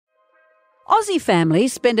Aussie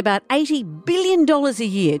families spend about $80 billion a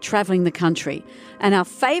year travelling the country. And our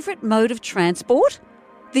favourite mode of transport?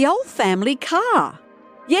 The old family car.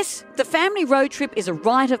 Yes, the family road trip is a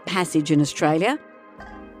rite of passage in Australia.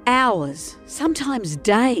 Hours, sometimes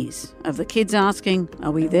days, of the kids asking,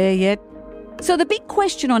 are we there yet? So the big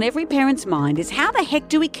question on every parent's mind is how the heck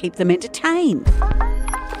do we keep them entertained?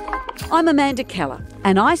 I'm Amanda Keller,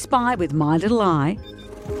 and I spy with my little eye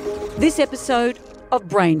this episode of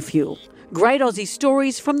Brain Fuel. Great Aussie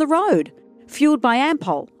stories from the road, fueled by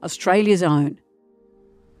Ampol, Australia's own.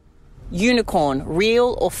 Unicorn,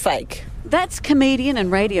 real or fake? That's comedian and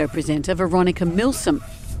radio presenter Veronica Milsom.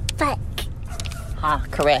 Fake.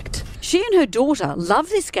 Correct. She and her daughter love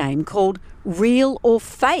this game called Real or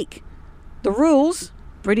Fake. The rules,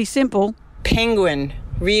 pretty simple. Penguin,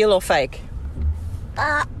 real or fake?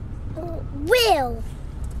 Real.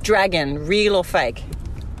 Dragon, real or fake?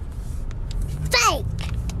 Fake.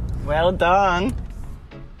 Well done.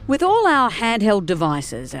 With all our handheld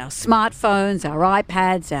devices, our smartphones, our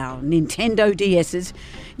iPads, our Nintendo DSs,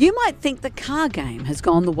 you might think the car game has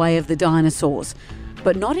gone the way of the dinosaurs,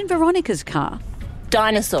 but not in Veronica's car.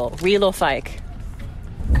 Dinosaur, real or fake?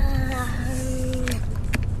 No.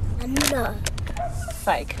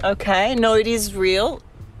 Fake. Okay, no, it is real.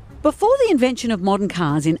 Before the invention of modern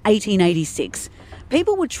cars in 1886,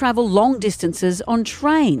 people would travel long distances on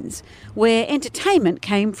trains, where entertainment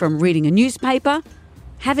came from reading a newspaper,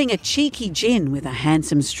 having a cheeky gin with a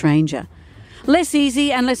handsome stranger. Less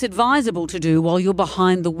easy and less advisable to do while you're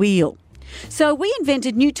behind the wheel. So we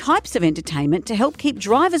invented new types of entertainment to help keep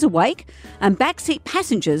drivers awake and backseat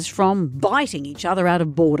passengers from biting each other out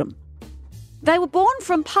of boredom. They were born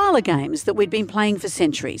from parlour games that we'd been playing for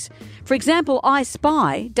centuries. For example, I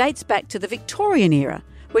Spy dates back to the Victorian era,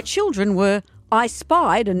 where children were I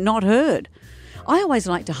spied and not heard. I always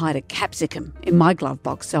like to hide a capsicum in my glove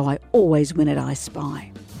box, so I always win at I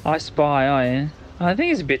Spy. I Spy, I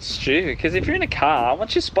think it's a bit stupid, because if you're in a car,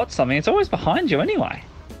 once you spot something, it's always behind you anyway.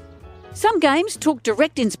 Some games took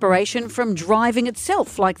direct inspiration from driving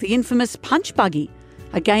itself, like the infamous Punch Buggy,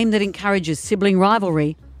 a game that encourages sibling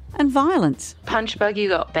rivalry and violence. Punch Buggy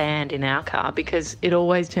got banned in our car because it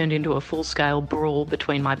always turned into a full-scale brawl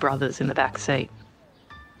between my brothers in the back seat.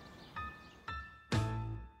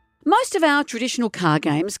 Most of our traditional car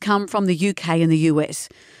games come from the UK and the US,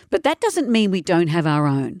 but that doesn't mean we don't have our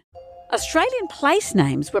own. Australian place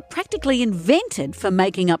names were practically invented for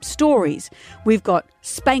making up stories. We've got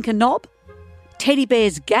Spanker Knob, Teddy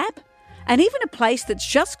Bear's Gap, and even a place that's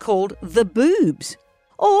just called The Boobs.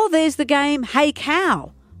 Or there's the game Hey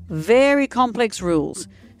Cow. Very complex rules.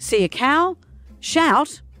 See a cow?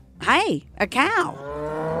 Shout, hey, a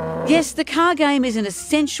cow. Yes, the car game is an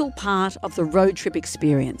essential part of the road trip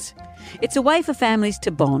experience. It's a way for families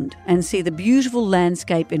to bond and see the beautiful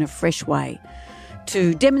landscape in a fresh way,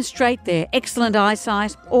 to demonstrate their excellent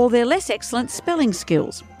eyesight or their less excellent spelling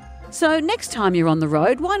skills. So next time you're on the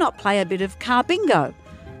road, why not play a bit of car bingo,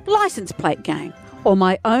 licence plate game, or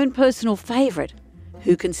my own personal favourite,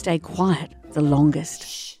 who can stay quiet the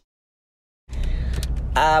longest?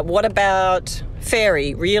 What about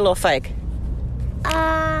fairy, real or fake?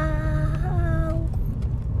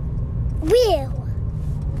 Real.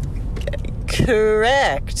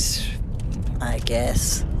 Correct, I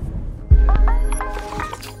guess.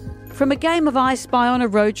 From a game of I Spy on a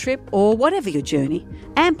road trip or whatever your journey,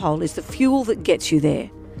 Ampol is the fuel that gets you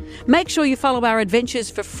there. Make sure you follow our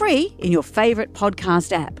adventures for free in your favourite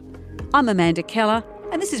podcast app. I'm Amanda Keller,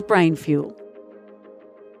 and this is Brain Fuel.